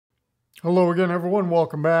Hello again, everyone.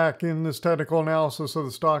 Welcome back. In this technical analysis of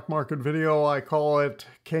the stock market video, I call it,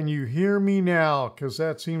 "Can you hear me now?" Because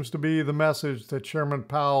that seems to be the message that Chairman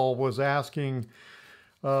Powell was asking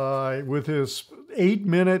with his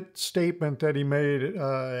 8-minute statement that he made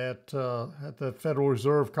at the Federal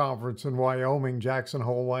Reserve Conference in Wyoming, Jackson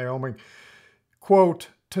Hole, Wyoming. Quote,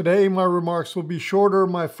 "Today my remarks will be shorter,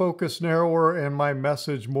 my focus narrower, and my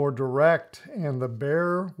message more direct." And the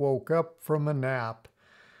bear woke up from a nap.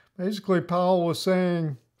 Basically, Powell was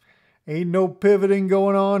saying, ain't no pivoting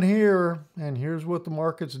going on here. And here's what the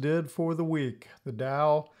markets did for the week. The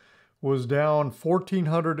Dow was down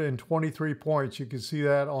 1,423 points. You can see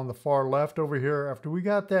that on the far left over here. After we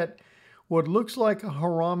got that, what looks like a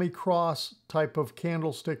Harami cross type of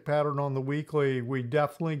candlestick pattern on the weekly, we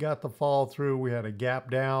definitely got the follow through. We had a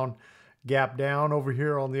gap down over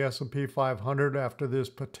here on the S&P 500 after this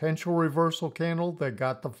potential reversal candle that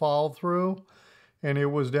got the follow through. And it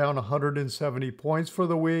was down 170 points for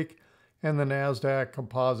the week. And the NASDAQ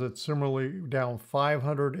Composite similarly down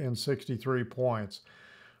 563 points.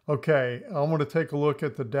 Okay, I'm going to take a look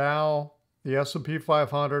at the Dow, the S&P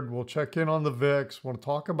 500. We'll check in on the VIX. We'll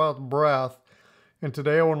talk about breadth. And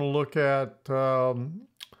today I want to look at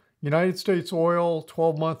United States oil,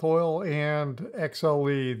 12-month oil, and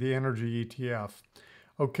XLE, the Energy ETF.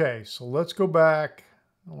 Okay, so let's go back.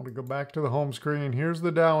 I want to go back to the home screen. Here's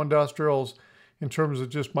the Dow Industrials in terms of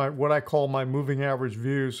just what I call my moving average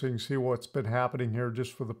view, so you can see what's been happening here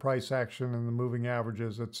just for the price action and the moving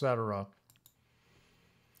averages, etc.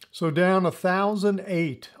 So down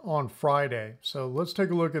 1,008 on Friday. So let's take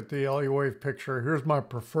a look at the Elliott Wave picture. Here's my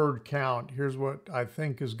preferred count. Here's what I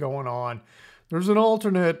think is going on. There's an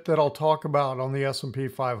alternate that I'll talk about on the S&P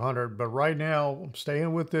 500, but right now I'm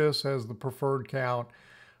staying with this as the preferred count.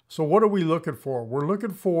 So what are we looking for? We're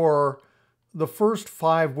looking for the first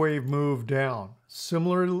 5-wave move down,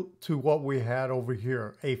 similar to what we had over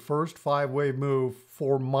here, a first 5-wave move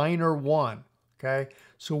for minor one, okay?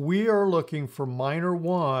 So we are looking for minor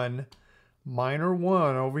one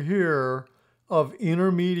over here of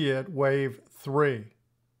intermediate wave 3,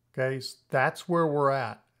 okay? So that's where we're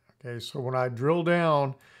at, okay? So when I drill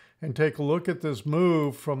down and take a look at this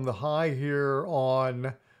move from the high here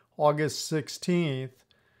on August 16th,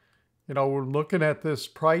 you know, we're looking at this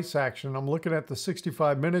price action. I'm looking at the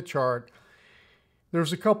 65-minute chart.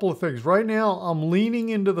 There's a couple of things. Right now, I'm leaning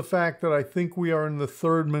into the fact that I think we are in the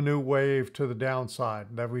third minute wave to the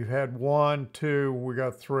downside, that we've had 1, 2, we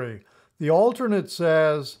got 3. The alternate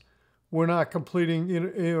says we're not completing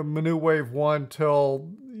minute wave 1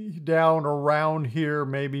 till down around here,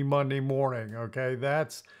 maybe Monday morning, okay?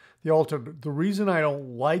 That's the alternate. The reason I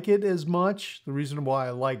don't like it as much, the reason why I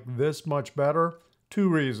like this much better, 2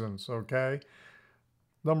 reasons, okay?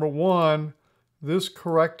 Number one, this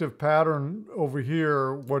corrective pattern over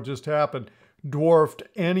here, what just happened, dwarfed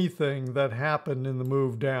anything that happened in the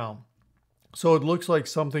move down. So it looks like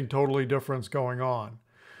something totally different is going on.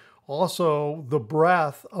 Also, the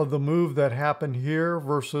breadth of the move that happened here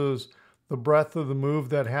versus the breadth of the move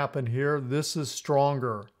that happened here, this is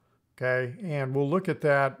stronger, okay? And we'll look at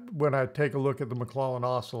that when I take a look at the McClellan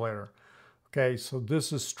Oscillator. Okay, so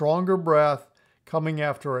this is stronger breadth coming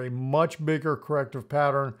after a much bigger corrective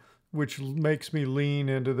pattern, which makes me lean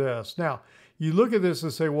into this. Now, you look at this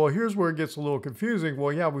and say, well, here's where it gets a little confusing.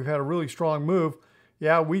 Well, yeah, we've had a really strong move.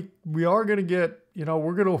 Yeah, we are going to get, you know,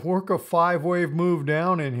 we're going to work a 5-wave move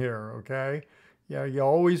down in here, okay? Yeah, you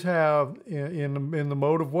always have in the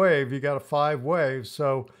mode of wave, you got a 5 waves.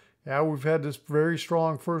 So, yeah, we've had this very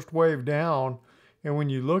strong first wave down. And when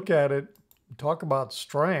you look at it, talk about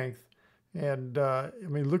strength. And I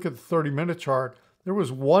mean, look at the 30-minute chart. There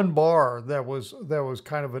was one bar that was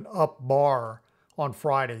kind of an up bar on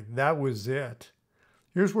Friday. That was it.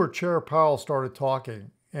 Here's where Chair Powell started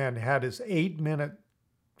talking and had his 8-minute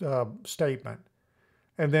statement.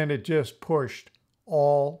 And then it just pushed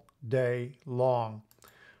all day long.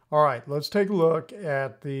 All right, let's take a look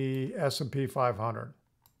at the S&P 500.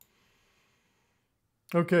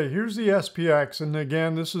 Okay, here's the SPX, and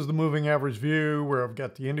again, this is the moving average view where I've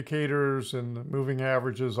got the indicators and the moving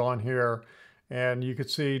averages on here, and you can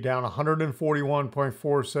see down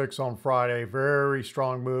 141.46 on Friday, very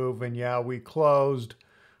strong move, and yeah, we closed,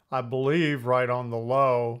 I believe, right on the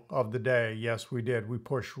low of the day. Yes, we did. We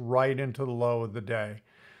pushed right into the low of the day.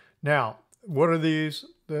 Now, what are these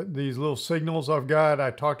little signals I've got?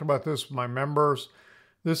 I talked about this with my members.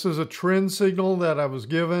 This is a trend signal that I was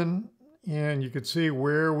given. And you can see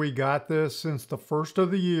where we got this since the first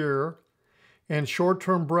of the year, and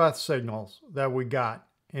short-term breadth signals that we got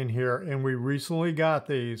in here. And we recently got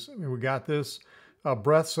these. We got this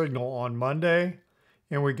breadth signal on Monday.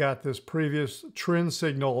 and we got this previous trend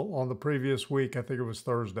signal on the previous week. I think it was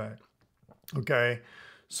Thursday. Okay,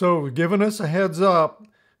 so giving us a heads up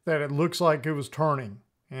that it looks like it was turning.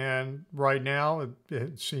 And right now,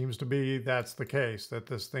 it seems to be that's the case, that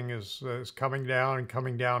this thing is coming down and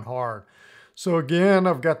coming down hard. So again,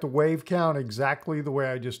 I've got the wave count exactly the way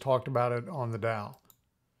I just talked about it on the Dow.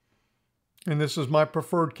 And this is my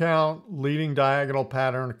preferred count, leading diagonal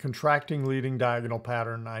pattern, contracting leading diagonal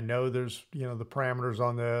pattern. I know there's, the parameters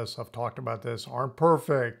on this, I've talked about this, aren't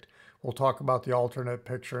perfect. We'll talk about the alternate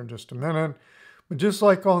picture in just a minute. But just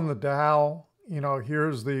like on the Dow,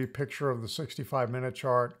 here's the picture of the 65-minute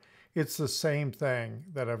chart. It's the same thing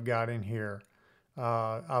that I've got in here.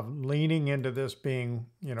 I'm leaning into this being,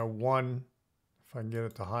 one, if I can get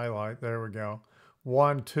it to highlight, there we go.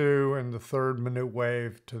 1, 2, and the third minute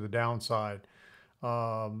wave to the downside.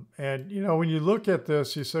 And, when you look at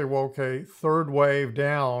this, you say, well, okay, third wave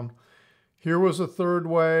down. Here was a third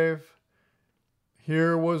wave.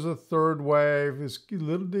 Here was a third wave.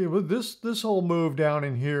 This whole move down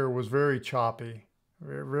in here was very choppy,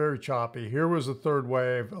 very choppy. Here was a third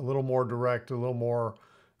wave, a little more direct, a little more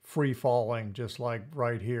free falling, just like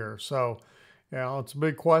right here. So, it's a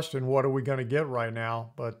big question. What are we going to get right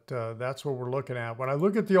now? But that's what we're looking at. When I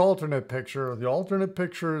look at the alternate picture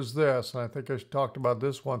is this, and I think I talked about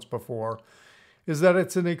this once before, is that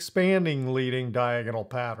it's an expanding leading diagonal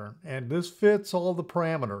pattern. And this fits all the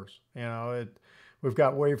parameters. We've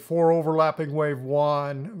got wave 4 overlapping wave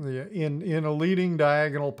 1. In a leading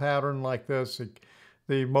diagonal pattern like this,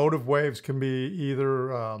 the motive waves can be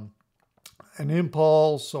either an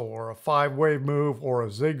impulse or a 5-wave move or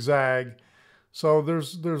a zigzag. So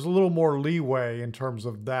there's a little more leeway in terms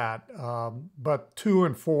of that. But 2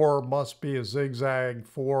 and 4 must be a zigzag.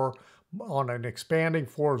 4 on an expanding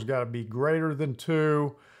 4 has got to be greater than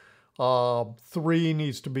 2. 3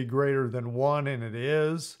 needs to be greater than 1, and it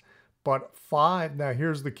is. But 5, now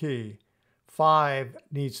here's the key. 5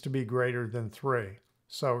 needs to be greater than 3.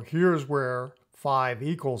 So here's where 5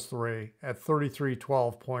 equals 3 at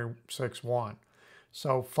 3312.61.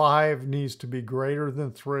 So 5 needs to be greater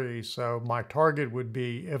than 3. So my target would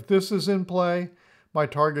be, if this is in play, my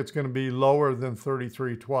target's going to be lower than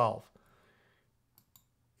 3312.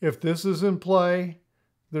 If this is in play,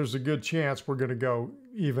 there's a good chance we're going to go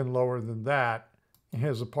even lower than that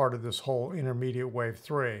as a part of this whole intermediate wave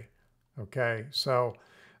 3. Okay, so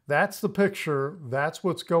that's the picture. That's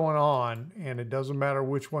what's going on. And it doesn't matter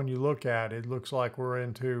which one you look at. It looks like we're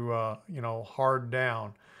into, hard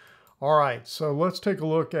down. All right, so let's take a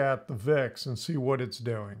look at the VIX and see what it's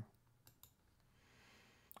doing.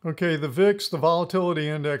 Okay, the VIX, the volatility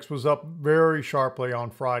index, was up very sharply on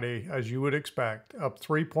Friday, as you would expect, up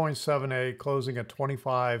 3.78, closing at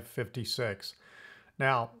 25.56.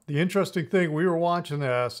 Now, the interesting thing, we were watching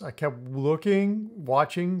this, I kept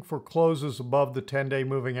watching for closes above the 10-day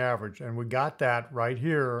moving average, and we got that right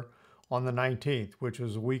here on the 19th, which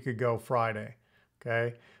was a week ago Friday,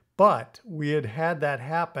 okay? But we had that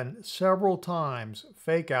happen several times,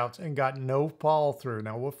 fake outs, and got no follow through.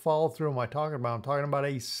 Now, what follow through am I talking about? I'm talking about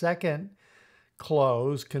a second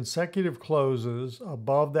close, consecutive closes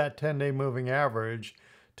above that 10-day moving average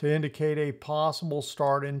to indicate a possible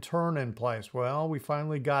start and turn in place. Well, we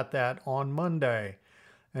finally got that on Monday.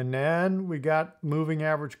 And then we got moving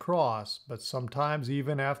average cross. But sometimes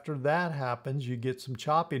even after that happens, you get some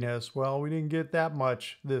choppiness. Well, we didn't get that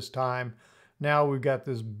much this time. Now we've got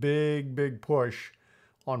this big push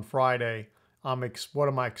on Friday. What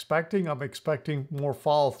am I expecting? I'm expecting more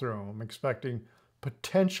follow through. I'm expecting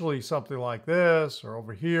potentially something like this or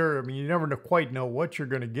over here. I mean, you never quite know what you're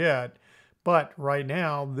going to get. But right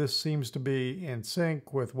now, this seems to be in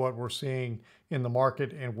sync with what we're seeing in the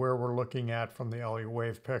market and where we're looking at from the Elliott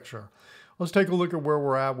Wave picture. Let's take a look at where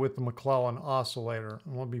we're at with the McClellan Oscillator.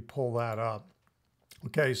 And let me pull that up.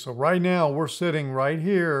 Okay, so right now we're sitting right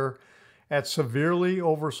here at severely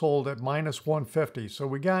oversold at minus 150. So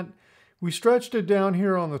we stretched it down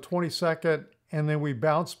here on the 22nd, and then we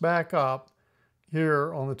bounced back up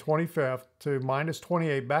here on the 25th to minus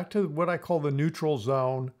 28, back to what I call the neutral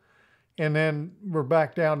zone. And then we're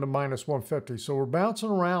back down to minus 150. So we're bouncing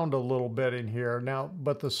around a little bit in here now,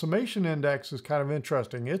 but the summation index is kind of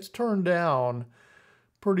interesting. It's turned down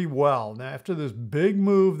pretty well. Now, after this big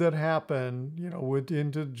move that happened,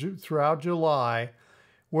 throughout July,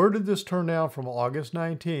 where did this turn down from? August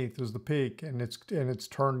 19th is the peak, and it's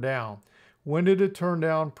turned down. When did it turn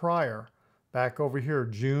down prior? Back over here,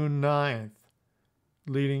 June 9th,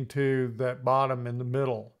 leading to that bottom in the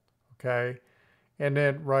middle, okay? And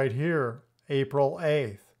then right here, April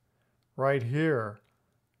 8th, right here,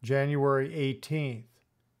 January 18th,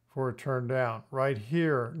 before it turned down. Right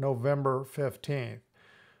here, November 15th.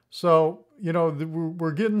 So, you know,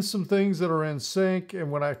 we're getting some things that are in sync.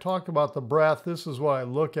 And when I talk about the breadth, this is what I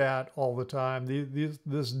look at all the time.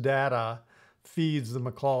 This data feeds the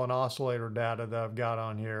McClellan Oscillator data that I've got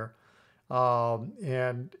on here.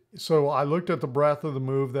 And so I looked at the breadth of the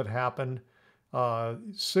move that happened.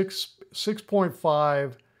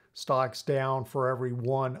 6.5 stocks down for every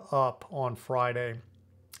one up on Friday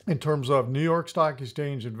in terms of New York Stock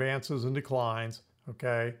Exchange advances and declines,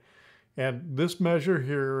 okay? And this measure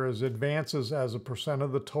here is advances as a percent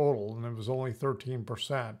of the total, and it was only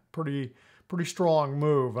 13%. Pretty strong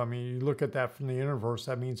move. I mean, you look at that from the universe,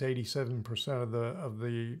 that means 87% of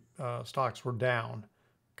the stocks were down,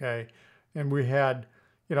 okay? And we had,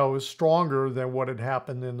 you know, it was stronger than what had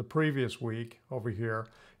happened in the previous week over here.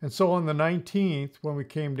 And so on the 19th, when we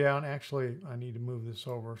came down, actually, I need to move this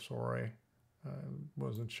over, sorry. I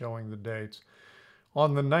wasn't showing the dates.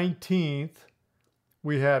 On the 19th,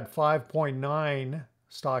 we had 5.9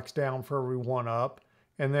 stocks down for every one up.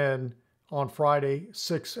 And then on Friday,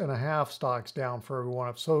 6.5 stocks down for every one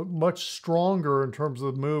up. So much stronger in terms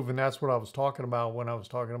of the move. And that's what I was talking about when I was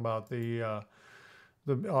talking about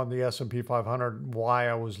on the S&P 500, why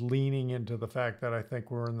I was leaning into the fact that I think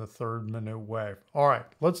we're in the third minute wave. All right,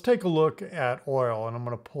 let's take a look at oil, and I'm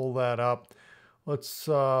going to pull that up. Let's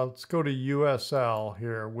go to USL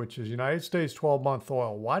here, which is United States 12-month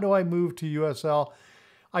oil. Why do I move to USL?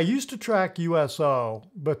 I used to track USO,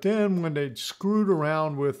 but then when they screwed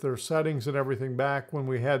around with their settings and everything back when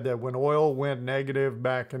we had that, when oil went negative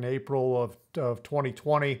back in April of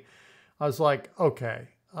 2020, I was like, okay,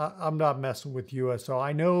 I'm not messing with USO.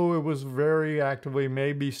 I know it was very actively,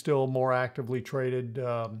 maybe still more actively traded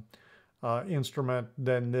instrument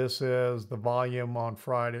than this is. The volume on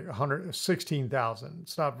Friday, 116,000.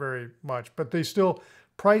 It's not very much, but they still,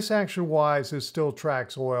 price action wise, it still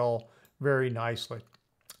tracks oil very nicely.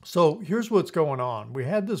 So here's what's going on. We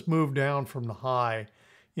had this move down from the high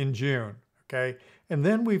in June, okay? And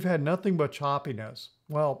then we've had nothing but choppiness.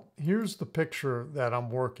 Well, here's the picture that I'm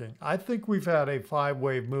working. I think we've had a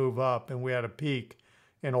 5-wave move up and we had a peak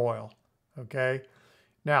in oil, okay?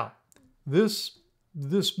 Now, this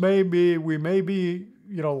may be, we may be,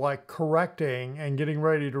 you know, like correcting and getting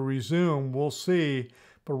ready to resume. We'll see.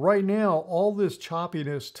 But right now, all this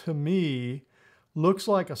choppiness to me looks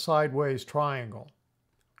like a sideways triangle.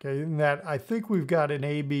 Okay, in that I think we've got an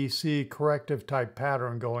ABC corrective type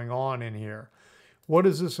pattern going on in here. What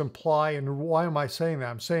does this imply, and why am I saying that?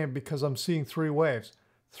 I'm saying because I'm seeing 3 waves.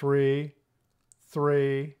 3,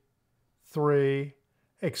 3, 3,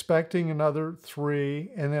 expecting another 3,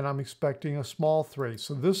 and then I'm expecting a small 3.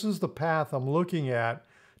 So this is the path I'm looking at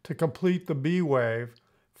to complete the B wave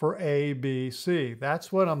for A, B, C.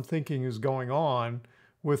 That's what I'm thinking is going on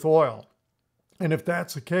with oil. And if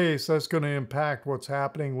that's the case, that's going to impact what's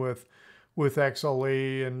happening with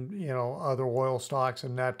XLE and, you know, other oil stocks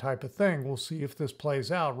and that type of thing. We'll see if this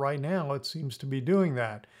plays out. Right now, it seems to be doing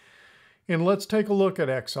that. And let's take a look at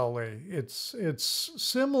XLE. It's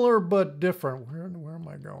similar but different. Where am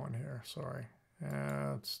I going here? Sorry.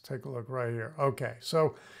 Let's take a look right here. Okay,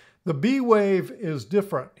 so the B wave is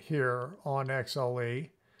different here on XLE.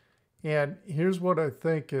 And here's what I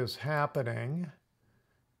think is happening.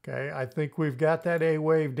 Okay, I think we've got that A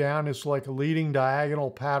wave down. It's like a leading diagonal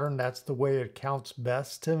pattern. That's the way it counts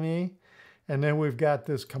best to me. And then we've got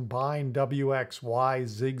this combined WXY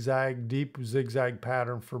zigzag, deep zigzag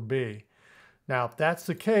pattern for B. Now, if that's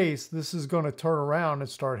the case, this is going to turn around and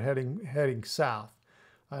start heading south.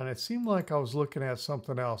 And it seemed like I was looking at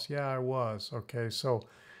something else. Yeah, I was. Okay, so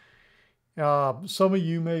some of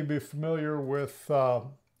you may be familiar with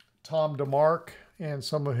Tom DeMark and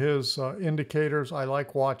some of his indicators. I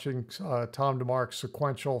like watching Tom DeMark's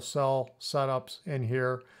sequential sell setups in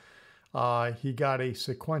here. He got a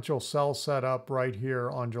sequential sell setup right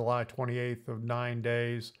here on July 28th of 9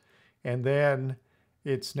 days. And then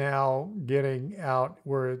it's now getting out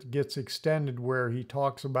where it gets extended, where he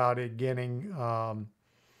talks about it getting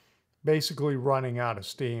basically running out of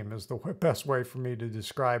steam is the best way for me to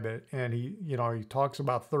describe it. And he talks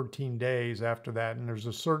about 13 days after that, and there's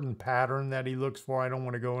a certain pattern that he looks for. I don't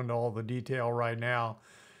want to go into all the detail right now,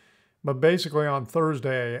 but basically on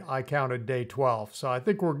Thursday, I counted day 12. So I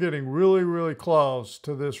think we're getting really, really close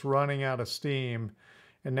to this running out of steam.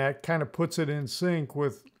 And that kind of puts it in sync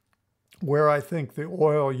with where I think the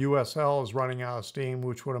oil USL is running out of steam,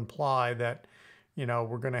 which would imply that, you know,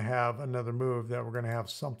 we're going to have another move, that we're going to have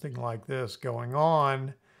something like this going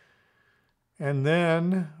on. And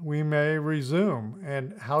then we may resume.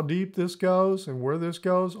 And how deep this goes and where this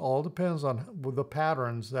goes all depends on the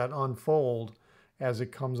patterns that unfold as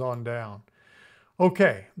it comes on down.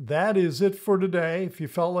 Okay, that is it for today. If you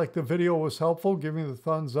felt like the video was helpful, give me the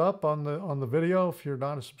thumbs up on the video. If you're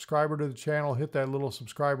not a subscriber to the channel, hit that little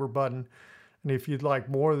subscriber button. And if you'd like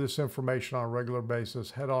more of this information on a regular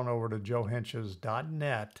basis, head on over to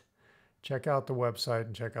joehenches.net. Check out the website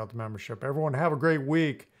and check out the membership. Everyone have a great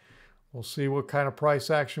week. We'll see what kind of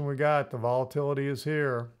price action we got. The volatility is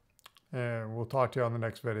here. And we'll talk to you on the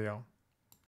next video.